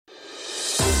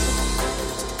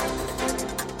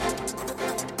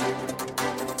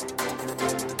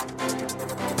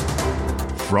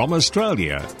From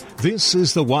Australia, this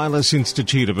is the Wireless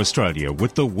Institute of Australia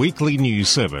with the weekly news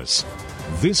service.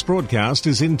 This broadcast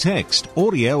is in text,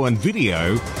 audio and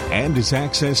video and is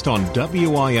accessed on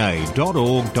wia.org.au.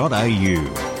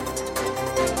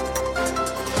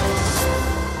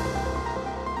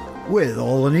 With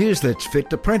all the news that's fit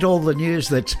to print, all the news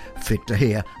that's fit to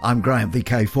hear, I'm Graham,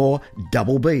 VK4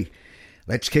 Double B.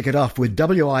 Let's kick it off with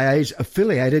WIA's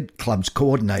affiliated clubs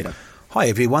coordinator. Hi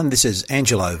everyone, this is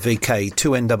Angelo,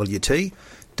 VK2NWT,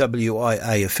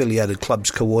 WIA affiliated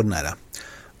clubs coordinator.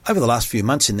 Over the last few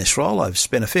months in this role, I've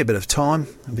spent a fair bit of time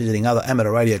visiting other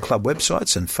amateur radio club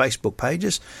websites and Facebook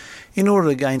pages in order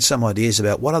to gain some ideas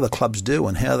about what other clubs do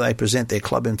and how they present their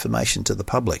club information to the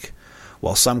public.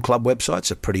 While some club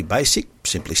websites are pretty basic,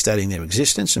 simply stating their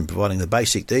existence and providing the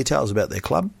basic details about their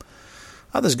club,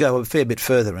 others go a fair bit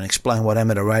further and explain what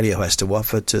amateur radio has to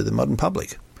offer to the modern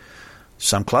public.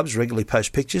 Some clubs regularly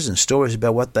post pictures and stories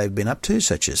about what they've been up to,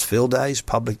 such as field days,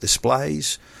 public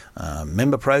displays,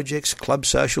 member projects, club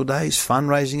social days,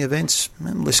 fundraising events, and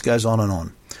the list goes on and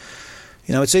on.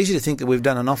 You know, it's easy to think that we've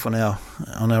done enough on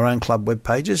our own club web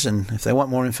pages, and if they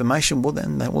want more information, well,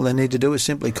 then all they need to do is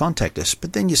simply contact us.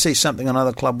 But then you see something on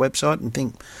another club website and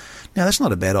think, now that's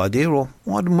not a bad idea, or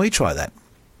why didn't we try that?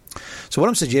 So what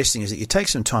I'm suggesting is that you take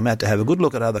some time out to have a good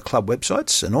look at other club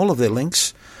websites and all of their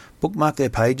links, bookmark their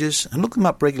pages and look them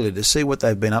up regularly to see what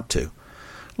they've been up to.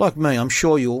 Like me, I'm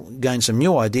sure you'll gain some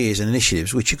new ideas and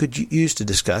initiatives which you could use to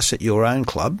discuss at your own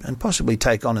club and possibly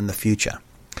take on in the future.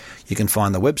 You can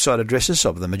find the website addresses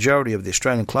of the majority of the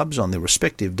Australian clubs on their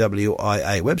respective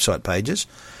WIA website pages.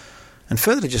 And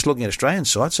further to just looking at Australian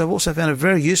sites, I've also found it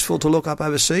very useful to look up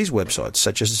overseas websites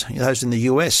such as those in the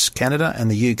US, Canada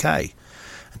and the UK.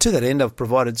 And to that end, I've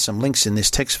provided some links in this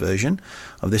text version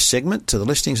of this segment to the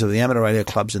listings of the amateur radio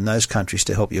clubs in those countries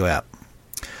to help you out.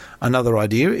 Another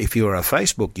idea, if you are a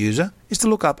Facebook user, is to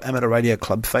look up amateur radio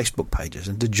club Facebook pages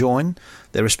and to join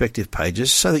their respective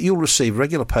pages so that you'll receive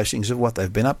regular postings of what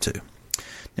they've been up to.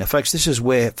 Now, folks, this is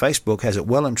where Facebook has it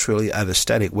well and truly over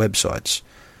static websites,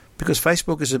 because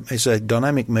Facebook is a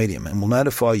dynamic medium and will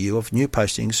notify you of new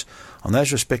postings on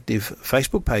those respective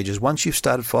Facebook pages once you've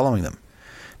started following them.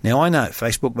 Now, I know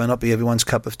Facebook may not be everyone's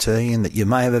cup of tea and that you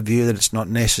may have a view that it's not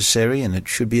necessary and it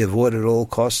should be avoided at all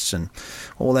costs and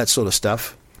all that sort of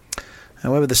stuff.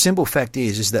 However, the simple fact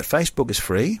is that Facebook is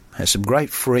free, has some great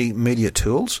free media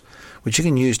tools which you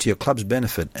can use to your club's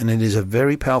benefit, and it is a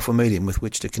very powerful medium with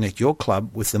which to connect your club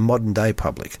with the modern day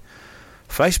public.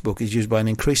 Facebook is used by an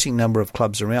increasing number of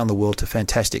clubs around the world to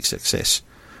fantastic success.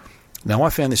 Now,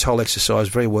 I found this whole exercise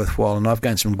very worthwhile and I've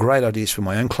gained some great ideas for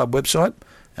my own club website,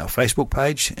 our Facebook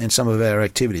page and some of our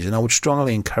activities, and I would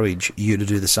strongly encourage you to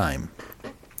do the same.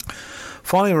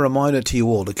 Finally, a reminder to you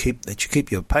all to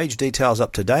keep your page details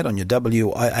up to date on your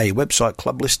WIA website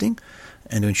club listing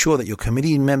and to ensure that your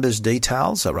committee members'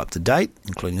 details are up to date,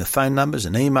 including the phone numbers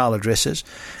and email addresses.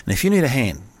 And if you need a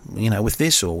hand, with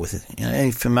this or with any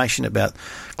information about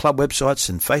club websites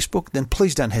and Facebook, then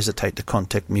please don't hesitate to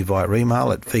contact me via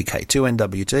email at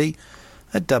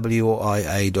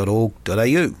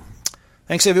vk2nwt@wia.org.au.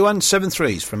 Thanks everyone, 7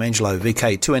 threes from Angelo,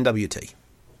 VK2NWT.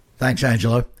 Thanks,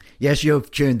 Angelo. Yes, you've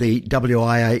tuned the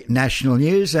WIA National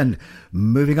News, and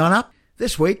moving on up,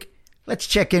 this week, let's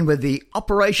check in with the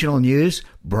operational news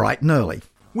bright and early.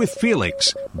 With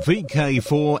Felix,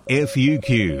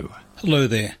 VK4FUQ. Hello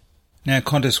there. Now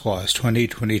contest-wise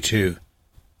 2022.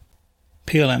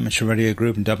 PL Amateur Radio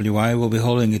Group in WA will be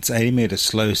holding its 80-metre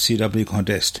slow CW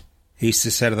contest,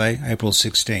 Easter Saturday, April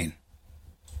 16.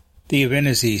 The event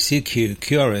is the CQ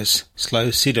QRS Slow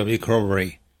CW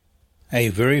Corroboree, a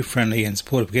very friendly and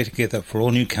supportive get-together for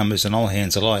all newcomers and all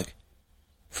hands alike,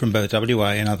 from both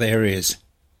WA and other areas,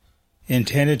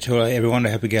 intended to allow everyone to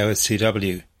have a go at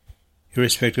CW,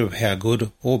 irrespective of how good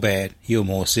or bad your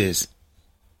Morse is.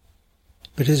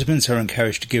 Participants are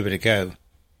encouraged to give it a go,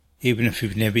 even if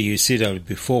you've never used CW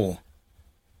before.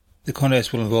 The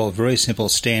contest will involve very simple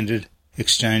standard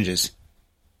exchanges,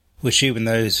 which even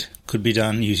those could be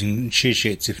done using cheat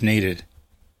sheets if needed.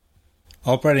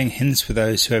 Operating hints for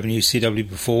those who haven't used CW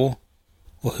before,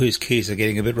 or whose keys are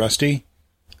getting a bit rusty,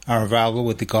 are available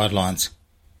with the guidelines.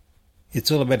 It's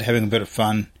all about having a bit of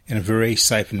fun in a very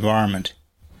safe environment.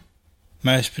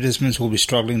 Most participants will be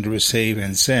struggling to receive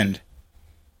and send,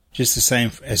 just the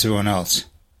same as everyone else.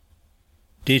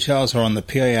 Details are on the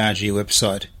PARG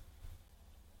website.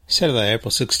 Saturday, April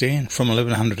 16, from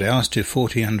 1100 hours to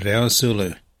 1400 hours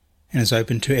Zulu, and is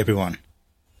open to everyone.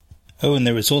 Oh, and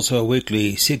there is also a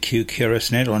weekly CQ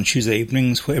QRS net on Tuesday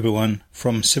evenings for everyone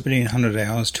from 1700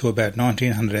 hours to about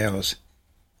 1900 hours,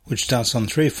 which starts on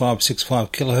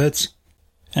 3565 kHz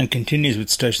and continues with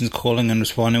stations calling and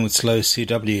responding with slow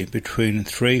CW between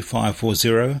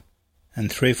 3540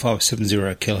 and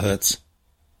 3570 kHz.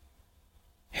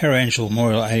 Hera Angel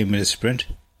Memorial 80-metre sprint,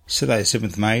 Saturday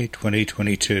 7th May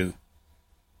 2022.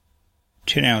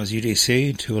 10 hours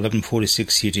UTC to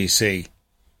 11:46 UTC.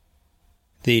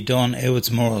 The Don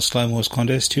Edwards Memorial Slow Morse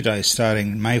Contest, 2 days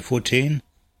starting May 14,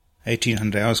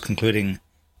 1800 hours, concluding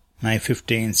May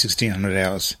 15, 1600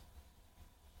 hours.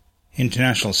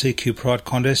 International CQ Pride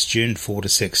Contest, June 4 to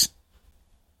 6.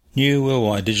 New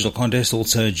Worldwide Digital Contest,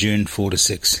 also June 4 to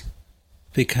 6.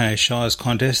 VK Shires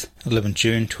Contest, 11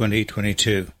 June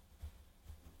 2022.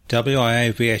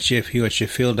 WIA VHF UHF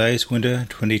Field Days, Winter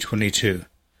 2022.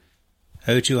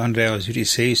 0200 hours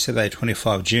UTC, Saturday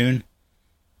 25 June,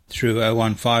 through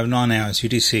 0159 hours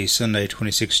UTC, Sunday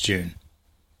 26 June.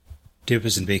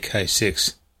 Dippers and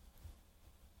VK6.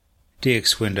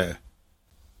 DX Window.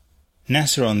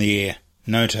 NASA on the Air,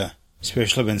 NOTA,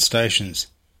 Special Event Stations.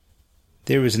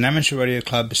 There is an amateur radio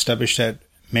club established at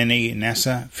many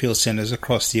NASA field centres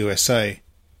across the USA.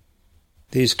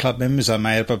 These club members are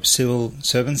made up of civil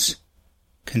servants,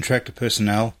 contractor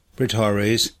personnel,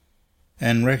 retirees,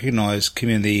 and recognised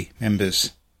community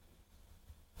members.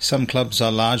 Some clubs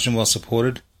are large and well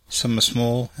supported, some are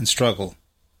small and struggle.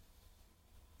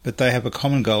 But they have a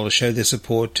common goal to show their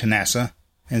support to NASA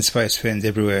and space fans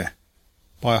everywhere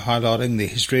by highlighting the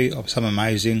history of some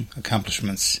amazing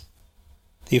accomplishments.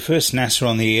 The first NASA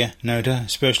on the Air, NOTA,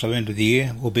 special event of the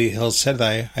year will be held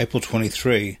Saturday, April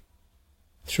 23,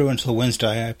 through until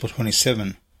Wednesday, April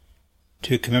 27,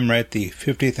 to commemorate the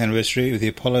 50th anniversary of the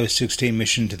Apollo 16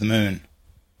 mission to the Moon.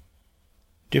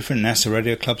 Different NASA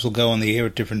radio clubs will go on the air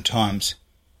at different times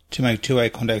to make two-way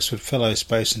contacts with fellow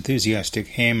space enthusiastic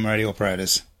ham radio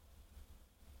operators.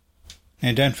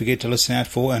 And don't forget to listen out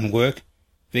for and work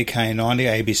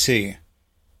VK90 ABC,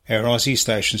 our Aussie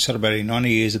station celebrating 90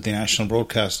 years of the national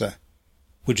broadcaster,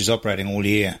 which is operating all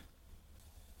year.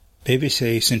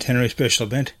 BBC Centenary Special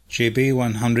Event,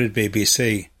 GB100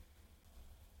 BBC.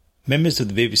 Members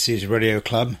of the BBC's radio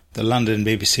club, the London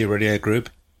BBC Radio Group,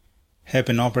 have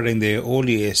been operating their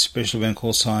all-year special event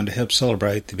call sign to help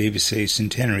celebrate the BBC's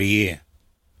centenary year.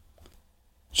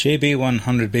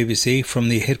 GB100 BBC from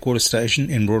the headquarters station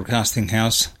in Broadcasting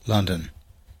House, London.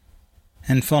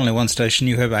 And finally, one station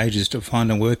you have ages to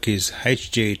find and work is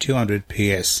HG200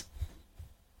 PS.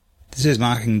 This is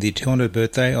marking the 200th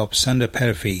birthday of Sundar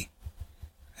Pichai,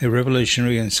 a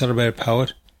revolutionary and celebrated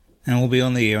poet, and will be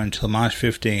on the air until March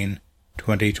 15,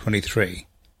 2023.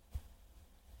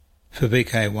 For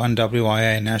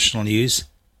VK1WIA National News,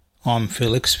 I'm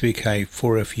Felix,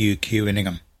 VK4FUQ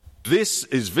Inningham. This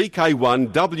is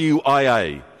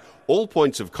VK1WIA. All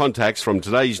points of contacts from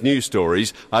today's news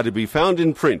stories are to be found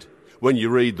in print when you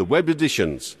read the web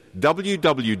editions,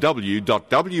 www.wia.org.au.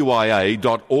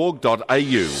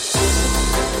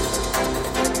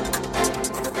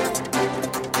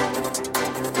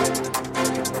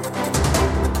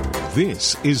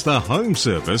 This is the home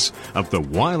service of the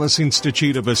Wireless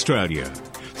Institute of Australia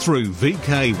through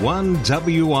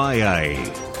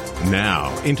VK1WIA.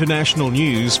 Now, international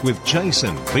news with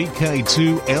Jason,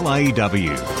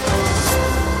 VK2LAW.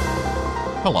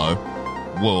 Hello.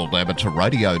 World Amateur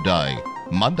Radio Day.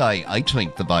 Monday,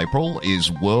 18th of April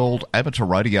is World Amateur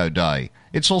Radio Day.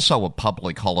 It's also a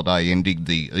public holiday ending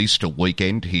the Easter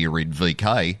weekend here in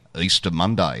VK, Easter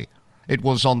Monday. It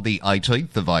was on the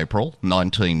 18th of April,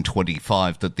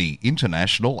 1925, that the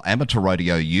International Amateur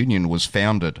Radio Union was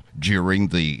founded during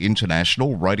the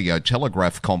International Radio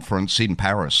Telegraph Conference in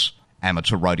Paris.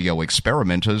 Amateur radio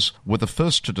experimenters were the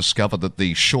first to discover that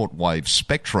the shortwave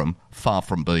spectrum, far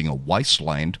from being a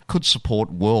wasteland, could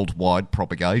support worldwide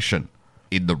propagation.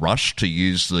 In the rush to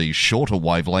use the shorter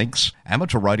wavelengths,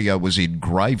 amateur radio was in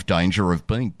grave danger of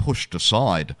being pushed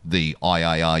aside, the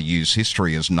IARU's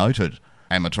history has noted.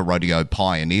 Amateur radio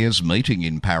pioneers meeting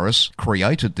in Paris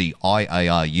created the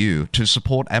IARU to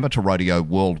support amateur radio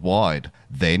worldwide.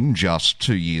 Then, just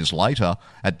 2 years later,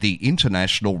 at the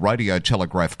International Radio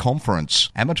Telegraph Conference,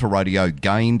 amateur radio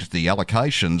gained the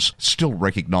allocations still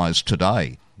recognised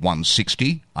today,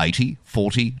 160, 80,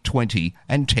 40, 20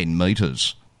 and 10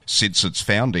 metres. Since its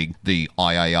founding, the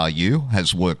IARU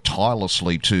has worked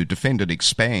tirelessly to defend and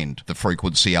expand the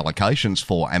frequency allocations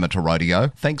for amateur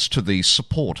radio thanks to the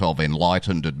support of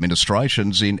enlightened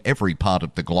administrations in every part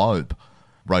of the globe.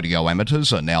 Radio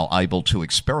amateurs are now able to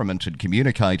experiment and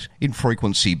communicate in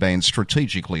frequency bands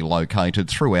strategically located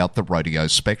throughout the radio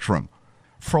spectrum.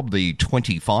 From the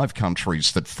 25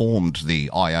 countries that formed the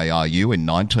IARU in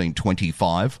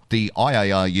 1925, the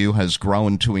IARU has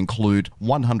grown to include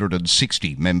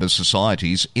 160 member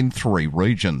societies in 3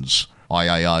 regions.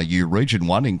 IARU Region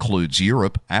 1 includes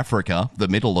Europe, Africa, the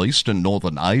Middle East and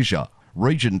Northern Asia.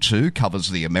 Region 2 covers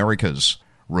the Americas.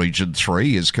 Region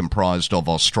 3 is comprised of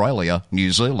Australia,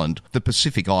 New Zealand, the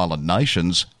Pacific Island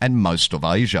nations and most of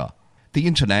Asia. The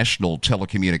International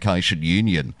Telecommunication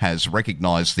Union has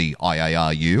recognised the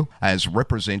IARU as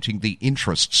representing the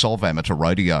interests of amateur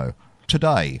radio.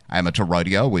 Today, amateur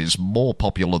radio is more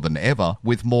popular than ever,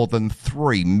 with more than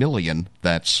 3 million,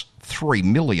 that's 3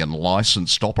 million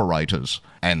licensed operators.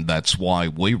 And that's why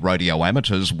we radio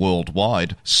amateurs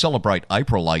worldwide celebrate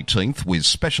April 18th with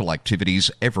special activities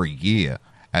every year.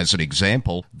 As an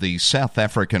example, the South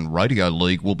African Radio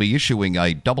League will be issuing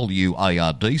a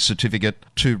WARD certificate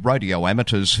to radio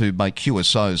amateurs who make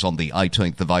QSOs on the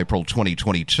 18th of April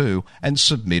 2022 and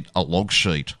submit a log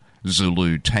sheet.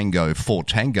 Zulu Tango 4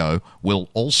 Tango will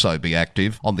also be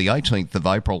active on the 18th of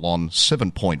April on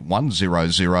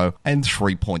 7.100 and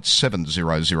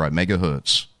 3.700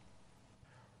 MHz.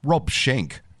 Rob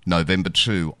Schenk, November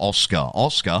 2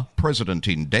 Oscar, President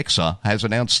in DEXA, has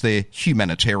announced their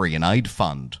humanitarian aid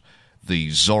fund. The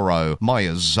Zoro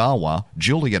Miyazawa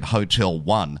Juliet Hotel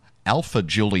 1 Alpha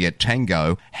Juliet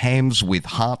Tango Hams with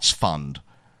Hearts Fund.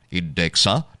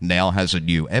 INDEXA now has a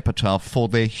new epitaph for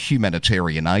their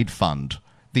humanitarian aid fund.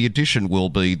 The addition will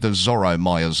be the Zoro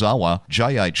Miyazawa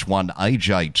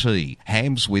JH1AJT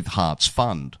Hams with Hearts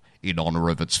Fund, in honour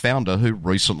of its founder who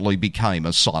recently became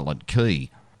a silent key.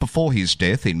 Before his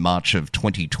death in March of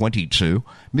 2022,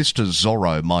 Mr.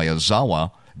 Zoro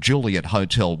Miyazawa, Juliet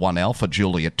Hotel 1 Alpha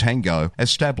Juliet Tango,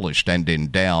 established and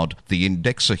endowed the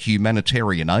INDEXA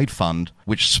Humanitarian Aid Fund,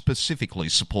 which specifically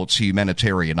supports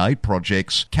humanitarian aid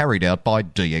projects carried out by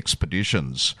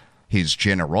DXpeditions. His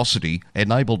generosity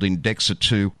enabled INDEXA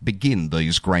to begin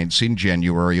these grants in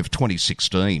January of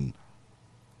 2016.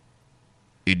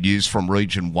 In news from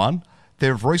Region 1,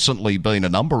 there have recently been a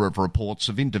number of reports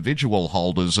of individual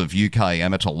holders of UK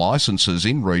amateur licences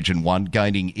in Region 1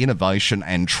 gaining innovation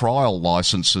and trial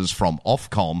licences from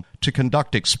Ofcom to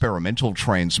conduct experimental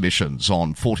transmissions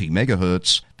on 40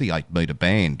 MHz, the 8 metre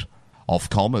band.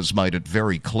 Ofcom has made it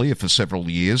very clear for several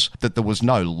years that there was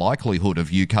no likelihood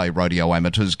of UK radio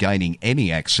amateurs gaining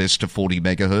any access to 40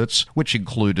 MHz, which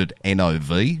included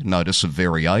NOV, Notice of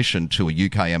Variation to a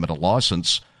UK amateur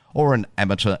licence, or an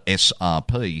amateur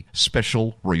SRP,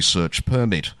 Special Research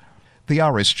Permit. The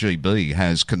RSGB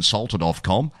has consulted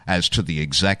Ofcom as to the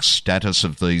exact status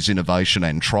of these innovation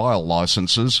and trial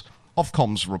licences.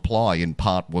 Ofcom's reply in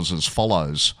part was as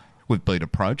follows. We've been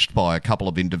approached by a couple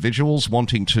of individuals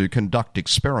wanting to conduct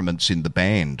experiments in the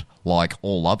band. Like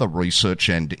all other research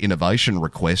and innovation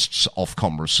requests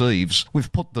Ofcom receives,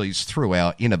 we've put these through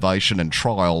our innovation and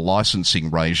trial licensing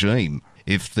regime.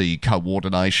 If the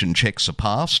coordination checks are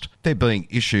passed, they're being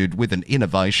issued with an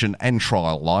innovation and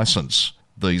trial licence.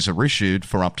 These are issued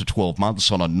for up to 12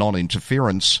 months on a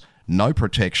non-interference, no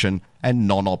protection and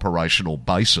non-operational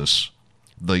basis.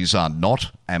 These are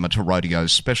not amateur radio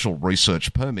special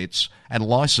research permits, and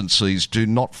licensees do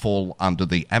not fall under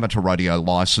the amateur radio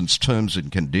licence terms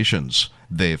and conditions.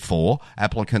 Therefore,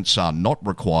 applicants are not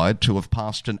required to have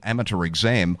passed an amateur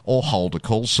exam or hold a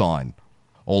call sign.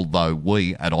 Although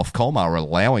we at Ofcom are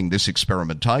allowing this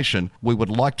experimentation, we would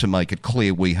like to make it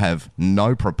clear we have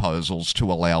no proposals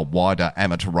to allow wider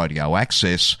amateur radio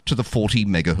access to the 40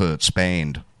 MHz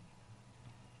band.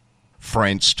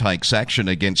 France takes action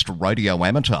against Radio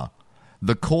Amateur.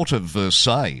 The Court of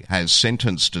Versailles has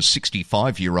sentenced a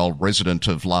 65-year-old resident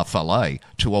of La Falaise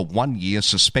to a 1-year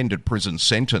suspended prison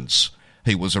sentence.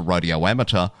 He was a radio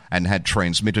amateur and had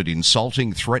transmitted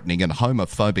insulting, threatening and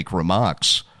homophobic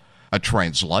remarks. A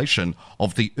translation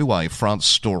of the Ouai France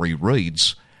story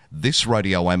reads, "This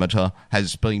radio amateur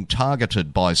has been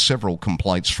targeted by several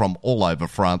complaints from all over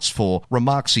France for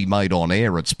remarks he made on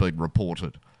air," it's been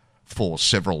reported. For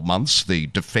several months, the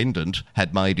defendant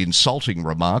had made insulting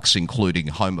remarks, including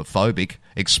homophobic,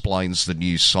 explains the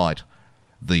news site.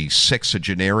 The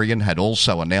sexagenarian had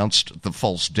also announced the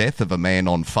false death of a man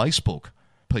on Facebook.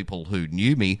 People who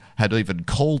knew me had even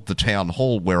called the town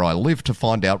hall where I live to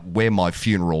find out where my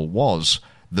funeral was,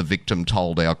 the victim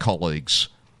told our colleagues.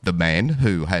 The man,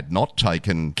 who had not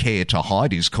taken care to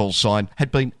hide his call sign,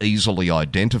 had been easily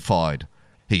identified.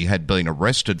 He had been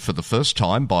arrested for the first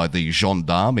time by the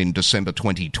gendarme in December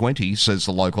 2020, says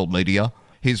the local media.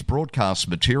 His broadcast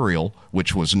material,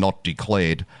 which was not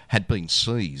declared, had been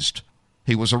seized.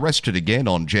 He was arrested again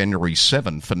on January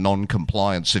 7 for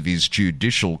non-compliance of his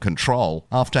judicial control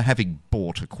after having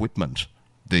bought equipment.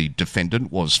 The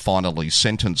defendant was finally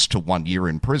sentenced to 1 year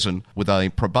in prison with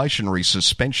a probationary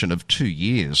suspension of 2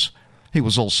 years. He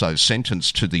was also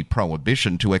sentenced to the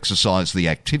prohibition to exercise the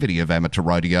activity of amateur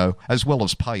radio, as well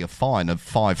as pay a fine of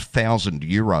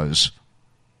 €5,000.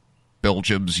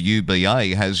 Belgium's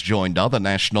UBA has joined other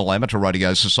national amateur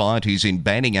radio societies in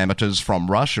banning amateurs from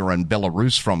Russia and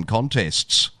Belarus from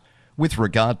contests. With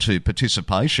regard to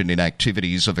participation in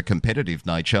activities of a competitive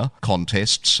nature,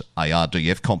 contests,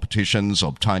 ARDF competitions,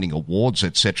 obtaining awards,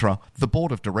 etc., the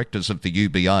Board of Directors of the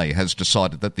UBA has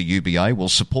decided that the UBA will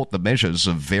support the measures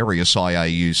of various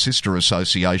IAU sister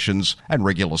associations and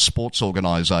regular sports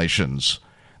organisations.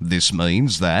 This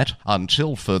means that,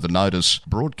 until further notice,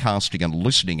 broadcasting and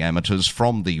listening amateurs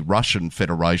from the Russian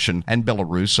Federation and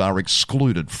Belarus are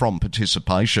excluded from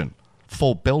participation.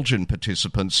 For Belgian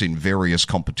participants in various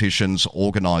competitions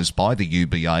organised by the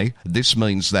UBA, this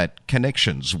means that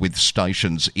connections with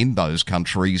stations in those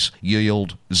countries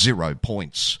yield 0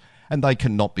 points, and they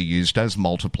cannot be used as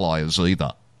multipliers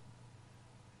either.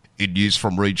 In news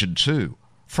from Region 2,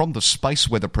 from the Space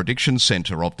Weather Prediction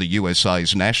Centre of the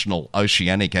USA's National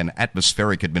Oceanic and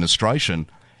Atmospheric Administration,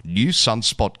 new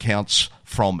sunspot counts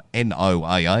from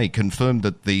NOAA confirmed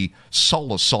that the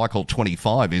Solar Cycle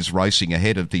 25 is racing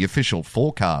ahead of the official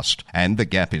forecast, and the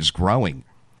gap is growing.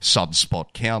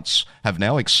 Sunspot counts have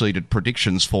now exceeded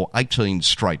predictions for 18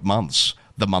 straight months.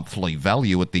 The monthly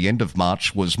value at the end of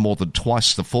March was more than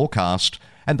twice the forecast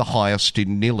and the highest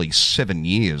in nearly 7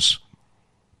 years.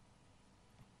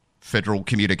 Federal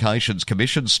Communications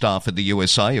Commission staff in the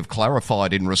USA have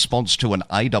clarified in response to an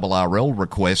ARRL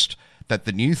request that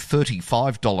the new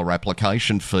 $35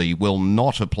 application fee will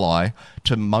not apply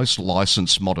to most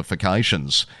licence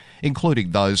modifications,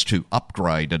 including those to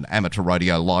upgrade an amateur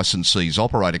radio licensee's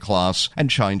operator class and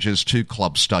changes to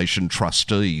club station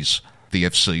trustees. The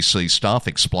FCC staff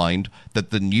explained that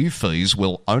the new fees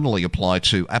will only apply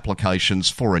to applications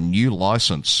for a new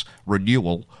licence,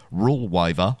 renewal, rule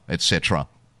waiver, etc.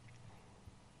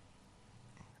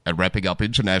 And wrapping up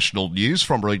international news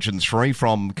from Region 3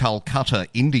 from Calcutta,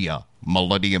 India.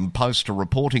 Millennium Post are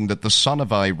reporting that the son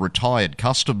of a retired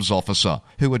customs officer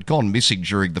who had gone missing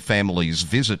during the family's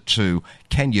visit to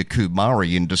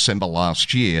Kanyakumari in December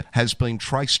last year has been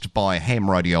traced by ham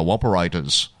radio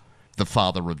operators. The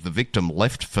father of the victim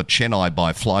left for Chennai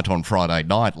by flight on Friday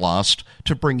night last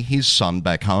to bring his son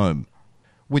back home.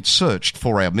 We'd searched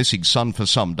for our missing son for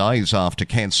some days after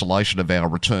cancellation of our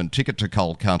return ticket to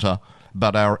Kolkata,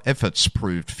 but our efforts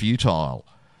proved futile.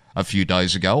 A few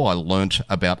days ago, I learnt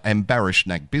about Ambarish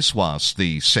Nagbiswas,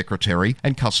 the secretary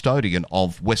and custodian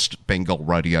of West Bengal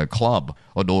Radio Club,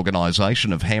 an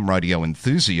organisation of ham radio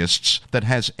enthusiasts that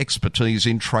has expertise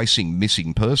in tracing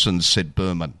missing persons, said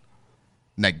Berman.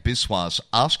 Nagbiswas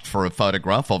asked for a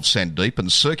photograph of Sandeep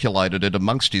and circulated it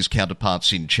amongst his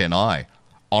counterparts in Chennai.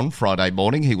 On Friday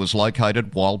morning, he was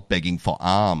located while begging for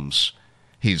alms.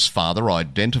 His father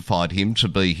identified him to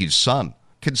be his son.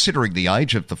 Considering the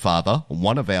age of the father,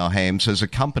 one of our hams has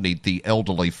accompanied the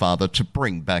elderly father to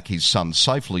bring back his son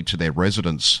safely to their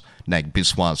residence,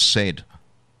 Nagbiswas said.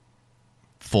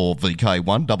 For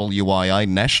VK1 WIA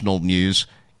National News,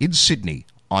 in Sydney,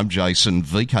 I'm Jason,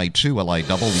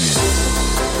 VK2LAW.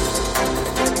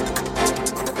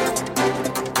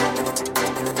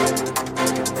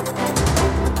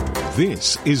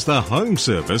 This is the home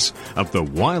service of the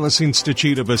Wireless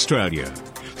Institute of Australia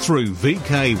through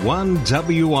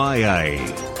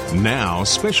VK1WIA. Now,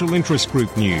 Special Interest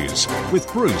Group News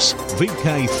with Bruce,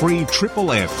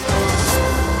 VK3FFF.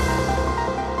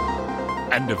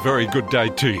 And a very good day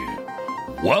to you.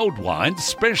 Worldwide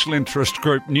Special Interest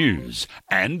Group News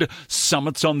and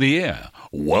Summits on the Air,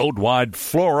 Worldwide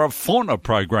Flora-Fauna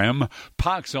Program,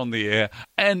 Parks on the Air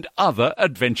and other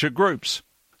adventure groups.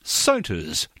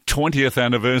 SOTA's 20th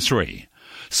anniversary.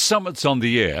 Summits on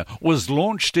the Air was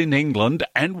launched in England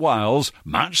and Wales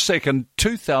March 2nd,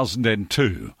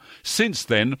 2002. Since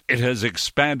then, it has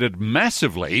expanded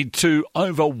massively to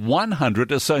over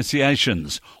 100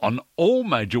 associations on all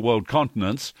major world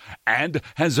continents and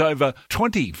has over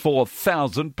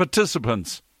 24,000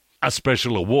 participants. A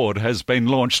special award has been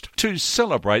launched to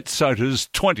celebrate SOTA's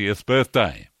 20th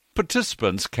birthday.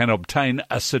 Participants can obtain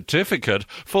a certificate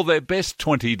for their best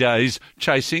 20 days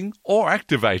chasing or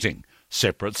activating.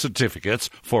 Separate certificates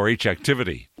for each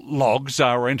activity. Logs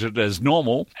are entered as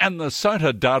normal, and the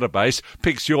SOTA database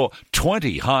picks your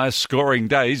 20 highest scoring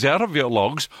days out of your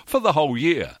logs for the whole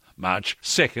year, March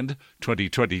 2nd,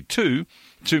 2022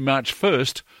 to March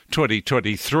 1st,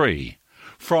 2023.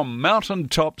 From mountain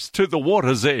tops to the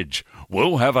water's edge,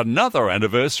 we'll have another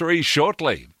anniversary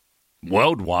shortly.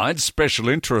 Worldwide Special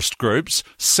Interest Groups,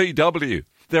 CW.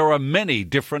 there are many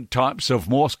different types of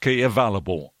Morse key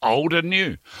available, old and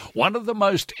new. One of the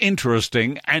most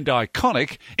interesting and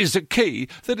iconic is a key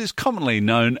that is commonly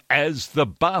known as the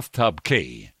bathtub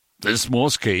key. This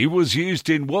Morse key was used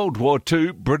in World War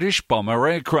II British bomber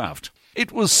aircraft.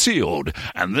 It was sealed,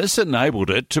 and this enabled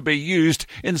it to be used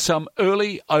in some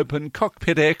early open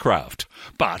cockpit aircraft.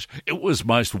 But it was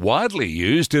most widely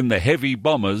used in the heavy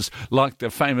bombers like the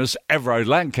famous Avro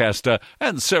Lancaster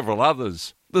and several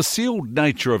others. The sealed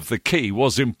nature of the key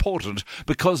was important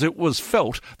because it was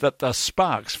felt that the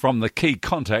sparks from the key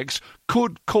contacts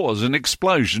could cause an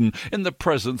explosion in the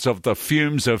presence of the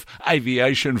fumes of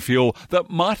aviation fuel that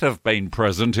might have been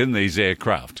present in these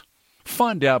aircraft.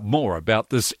 Find out more about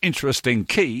this interesting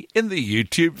key in the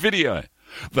YouTube video.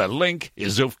 The link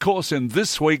is, of course, in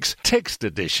this week's text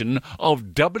edition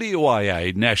of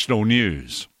WIA National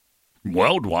News.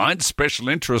 Worldwide Special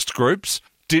Interest Groups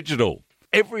Digital.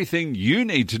 Everything you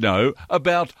need to know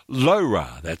about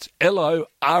LoRa, that's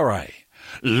L-O-R-A.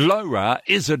 LoRa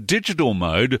is a digital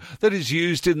mode that is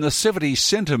used in the 70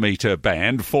 centimetre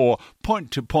band for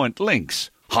point-to-point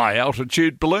links,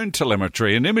 high-altitude balloon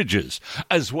telemetry and images,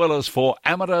 as well as for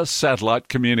amateur satellite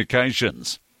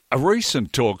communications. A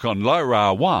recent talk on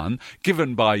LoRa 1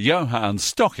 given by Johan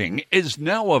Stocking is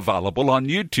now available on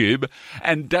YouTube,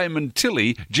 and Damon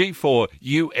Tilley,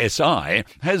 G4USI,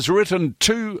 has written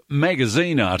 2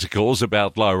 magazine articles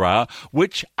about LoRa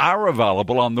which are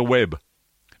available on the web.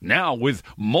 Now with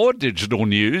more digital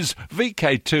news,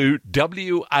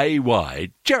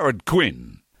 VK2WAY, Jared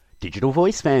Quinn. Digital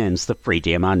voice fans, the Free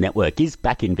DMR network is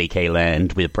back in VK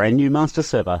land with a brand new master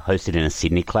server hosted in a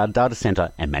Sydney cloud data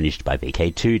centre and managed by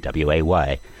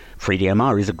VK2WAY. Free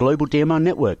DMR is a global DMR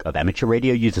network of amateur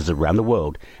radio users around the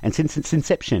world, and since its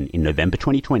inception in November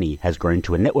 2020 has grown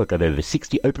to a network of over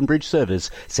 60 OpenBridge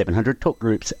servers, 700 talk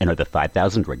groups and over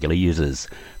 5,000 regular users.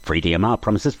 Free DMR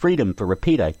promises freedom for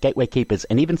repeater, gateway keepers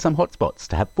and even some hotspots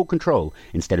to have full control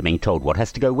instead of being told what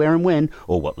has to go where and when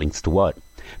or what links to what.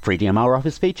 FreeDMR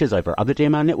offers features over other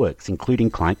DMR networks, including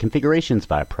client configurations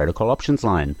via Protocol Options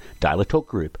Line, Dialer Talk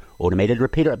Group, automated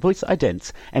repeater voice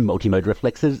idents, and multi-mode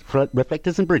reflectors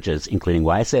and bridges, including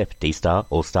YSF, D-Star,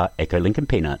 All-Star, Echolink, and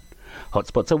Peanut.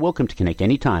 Hotspots are welcome to connect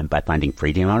anytime by finding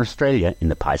FreeDMR Australia in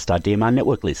the Pi-Star DMR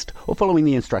network list or following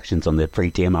the instructions on the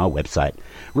FreeDMR website.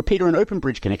 Repeater and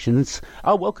OpenBridge connections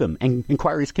are welcome, and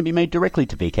inquiries can be made directly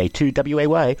to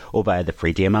VK2WAY or via the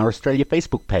FreeDMR Australia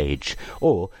Facebook page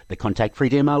or the Contact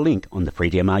FreeDMR link on the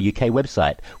FreeDMR UK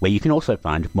website, where you can also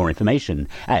find more information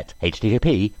at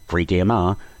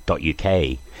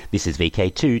http://freedmr.uk. This is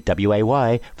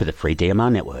VK2WAY for the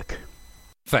FreeDMR network.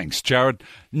 Thanks, Jared.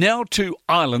 Now to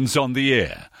Islands on the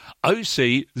Air.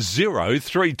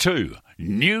 OC032,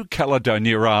 New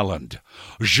Caledonia Island.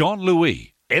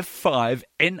 Jean-Louis,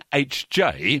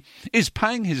 F5NHJ, is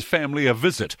paying his family a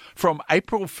visit from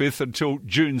April 5th until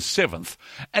June 7th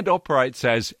and operates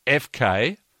as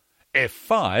FK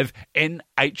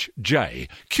F5NHJ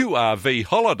QRV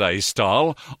holiday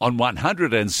style on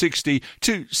 160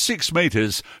 to 6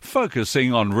 metres,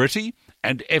 focusing on Ritty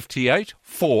and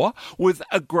FT8-4 with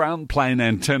a ground plane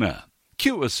antenna.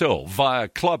 QSL via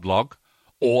Club Lock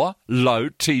or Low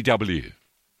TW.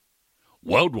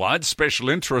 Worldwide Special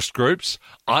Interest Groups,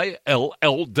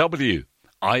 ILLW,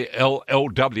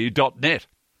 ILLW.net.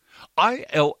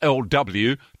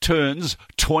 ILLW turns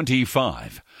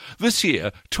 25. This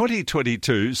year,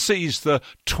 2022, sees the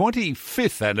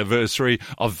 25th anniversary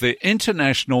of the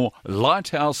International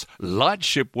Lighthouse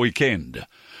Lightship Weekend.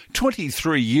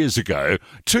 23 years ago,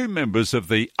 2 members of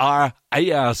the ARC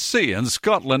in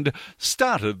Scotland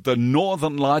started the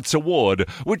Northern Lights Award,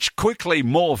 which quickly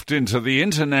morphed into the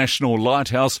International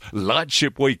Lighthouse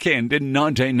Lightship Weekend in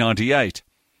 1998.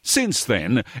 Since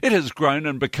then, it has grown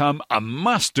and become a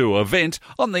must-do event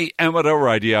on the amateur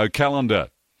radio calendar.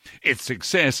 Its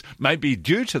success may be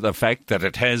due to the fact that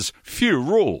it has few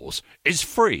rules, is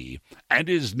free, and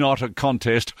is not a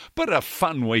contest but a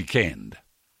fun weekend.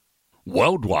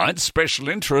 Worldwide Special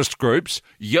Interest Groups,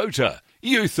 YOTA,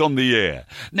 Youth on the Air.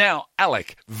 Now,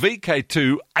 Alec,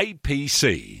 VK2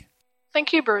 APC.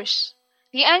 Thank you, Bruce.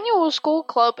 The annual School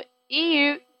Club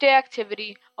EU Day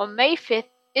activity on May 5th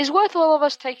is worth all of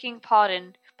us taking part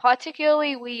in,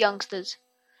 particularly we youngsters.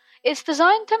 It's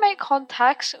designed to make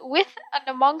contacts with and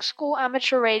among school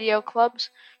amateur radio clubs,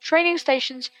 training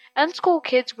stations, and school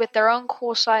kids with their own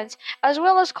call signs, as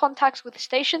well as contacts with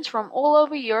stations from all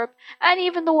over Europe and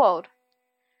even the world.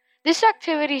 This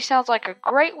activity sounds like a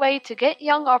great way to get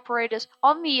young operators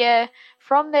on the air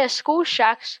from their school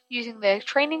shacks using their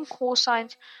training call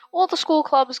signs or the school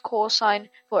club's call sign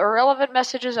for irrelevant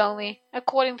messages only,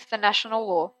 according to the national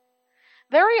law.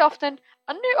 Very often,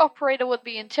 a new operator would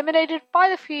be intimidated by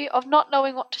the fear of not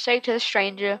knowing what to say to the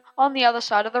stranger on the other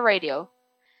side of the radio.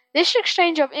 This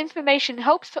exchange of information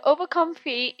helps to overcome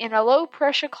fear in a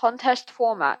low-pressure contest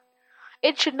format.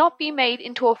 It should not be made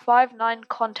into a 5-9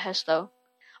 contest, though.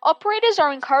 Operators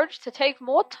are encouraged to take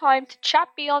more time to chat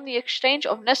beyond the exchange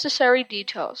of necessary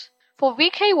details. For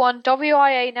VK1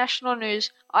 WIA National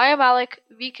News, I am Alec,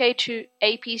 VK2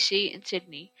 APC in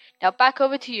Sydney. Now back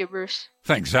over to you, Bruce.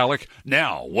 Thanks, Alec.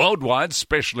 Now, worldwide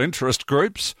special interest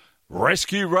groups,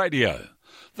 Rescue Radio.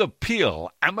 The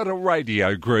Peel Amateur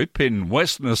Radio Group in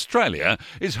Western Australia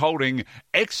is holding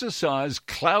Exercise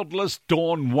Cloudless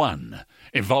Dawn 1,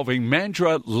 involving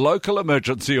Mandurah local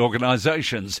emergency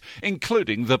organisations,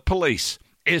 including the police,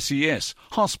 SES,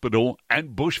 hospital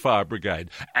and bushfire brigade,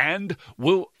 and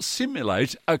will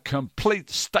simulate a complete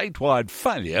statewide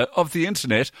failure of the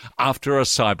internet after a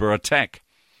cyber attack.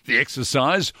 The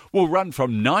exercise will run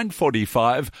from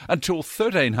 9:45 until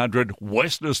 1300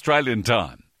 Western Australian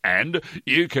time. And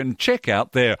you can check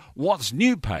out their What's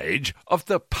New page of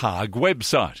the PARG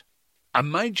website. A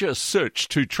major search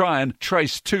to try and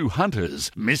trace 2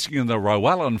 hunters missing in the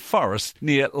Rowan Forest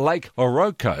near Lake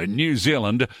Oroko, New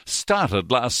Zealand, started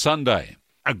last Sunday.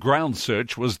 A ground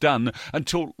search was done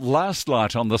until last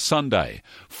light on the Sunday,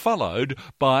 followed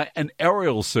by an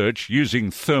aerial search using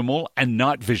thermal and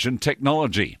night vision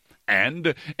technology,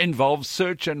 and involves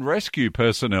search and rescue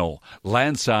personnel,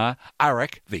 Lansar,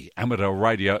 AREC, the amateur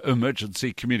radio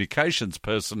emergency communications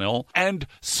personnel, and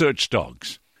search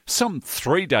dogs. Some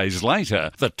 3 days later,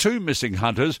 the 2 missing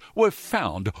hunters were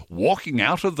found walking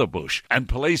out of the bush, and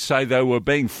police say they were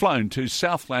being flown to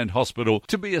Southland Hospital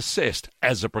to be assessed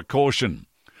as a precaution.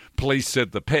 Police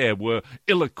said the pair were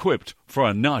ill-equipped for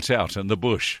a night out in the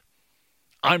bush.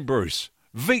 I'm Bruce,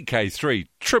 VK3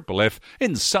 Triple F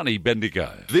in sunny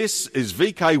Bendigo. This is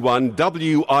VK1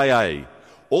 WIA.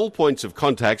 All points of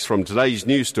contacts from today's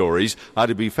news stories are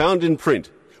to be found in print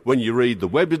when you read the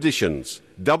web editions,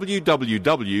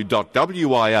 www.wia.org.au.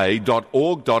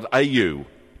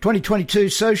 2022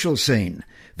 social scene.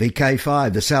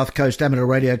 VK5, the South Coast Amateur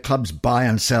Radio Club's buy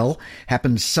and sell,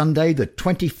 happens Sunday the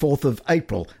 24th of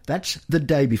April. That's the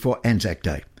day before Anzac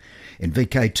Day. In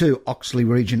VK2, Oxley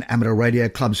Region Amateur Radio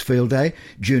Club's Field Day,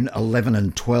 June 11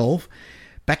 and 12.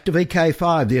 Back to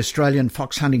VK5, the Australian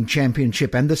Fox Hunting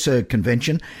Championship and the SERG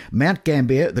Convention, Mount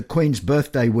Gambier, the Queen's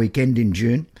Birthday weekend in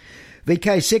June.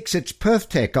 VK6, it's Perth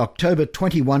Tech, October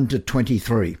 21 to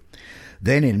 23.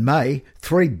 Then in May,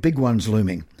 3 big ones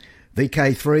looming.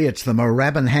 VK3, it's the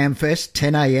Moorabbin Hamfest,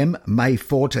 10 a.m, May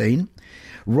 14.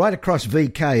 Right across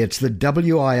VK, it's the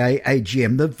WIA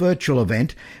AGM, the virtual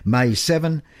event, May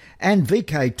 7. And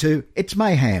VK2, it's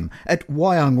Mayhem at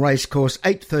Wyong Racecourse,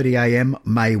 8:30 a.m,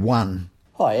 May 1.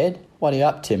 Hi Ed, what are you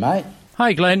up to, mate?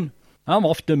 Hi Glenn, I'm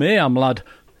off to Mayhem, lad.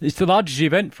 It's the largest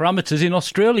event for amateurs in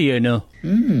Australia, you know.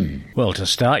 Well, to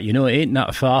start, you know, it ain't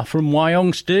that far from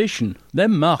Wyong Station.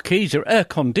 Them marquees are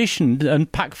air-conditioned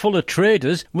and packed full of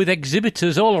traders with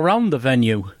exhibitors all around the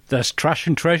venue. There's trash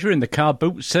and treasure in the car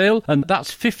boot sale, and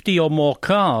that's 50 or more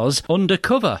cars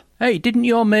undercover. Hey, didn't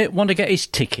your mate want to get his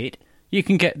ticket? You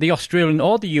can get the Australian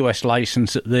or the US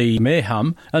licence at the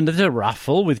Mayhem, and there's a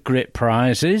raffle with great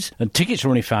prizes, and tickets are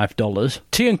only $5.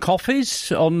 Tea and coffees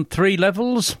on 3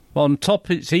 levels. On top,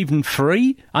 it's even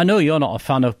free. I know you're not a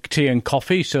fan of tea and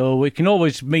coffee, so we can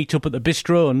always meet up at the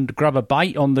bistro and grab a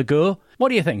bite on the go. What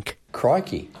do you think?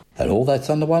 Crikey, and all that's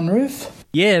under one roof?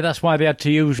 Yeah, that's why they had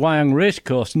to use Wyong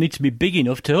Racecourse. It needs to be big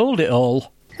enough to hold it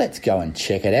all. Let's go and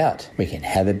check it out. We can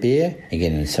have a beer and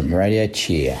get in some radio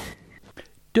cheer.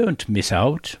 Don't miss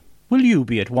out. Will you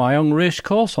be at Wyong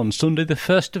Racecourse on Sunday the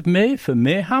 1st of May for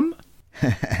Mayhem?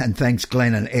 And thanks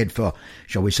Glenn and Ed for,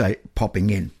 shall we say, popping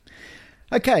in.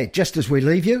 OK, just as we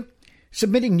leave you,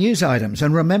 submitting news items.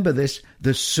 And remember this,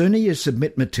 the sooner you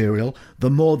submit material, the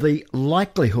more the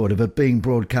likelihood of it being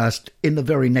broadcast in the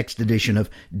very next edition of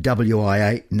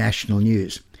WIA National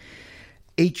News.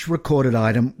 Each recorded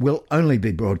item will only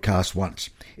be broadcast once.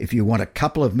 If you want a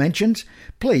couple of mentions,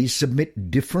 please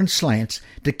submit different slants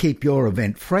to keep your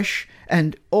event fresh,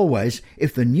 and always,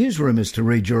 if the newsroom is to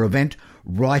read your event,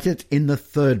 write it in the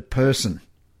third person.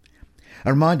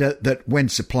 A reminder that when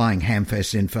supplying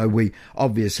Hamfest info, we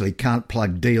obviously can't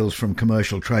plug deals from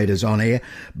commercial traders on air,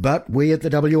 but we at the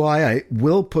WIA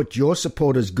will put your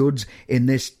supporters' goods in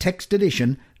this text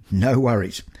edition, no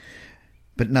worries.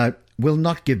 But no, we'll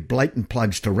not give blatant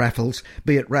plugs to raffles,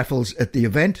 be it raffles at the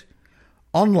event,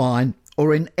 online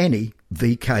or in any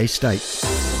VK state.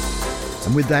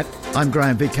 And with that, I'm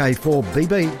Graham,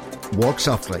 VK4BB. Walk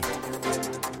softly.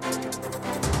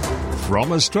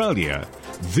 From Australia,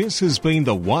 This has been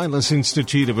the Wireless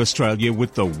Institute of Australia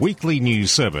with the weekly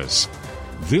news service.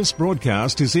 This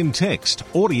broadcast is in text,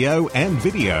 audio and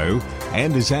video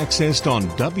and is accessed on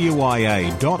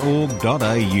wia.org.au.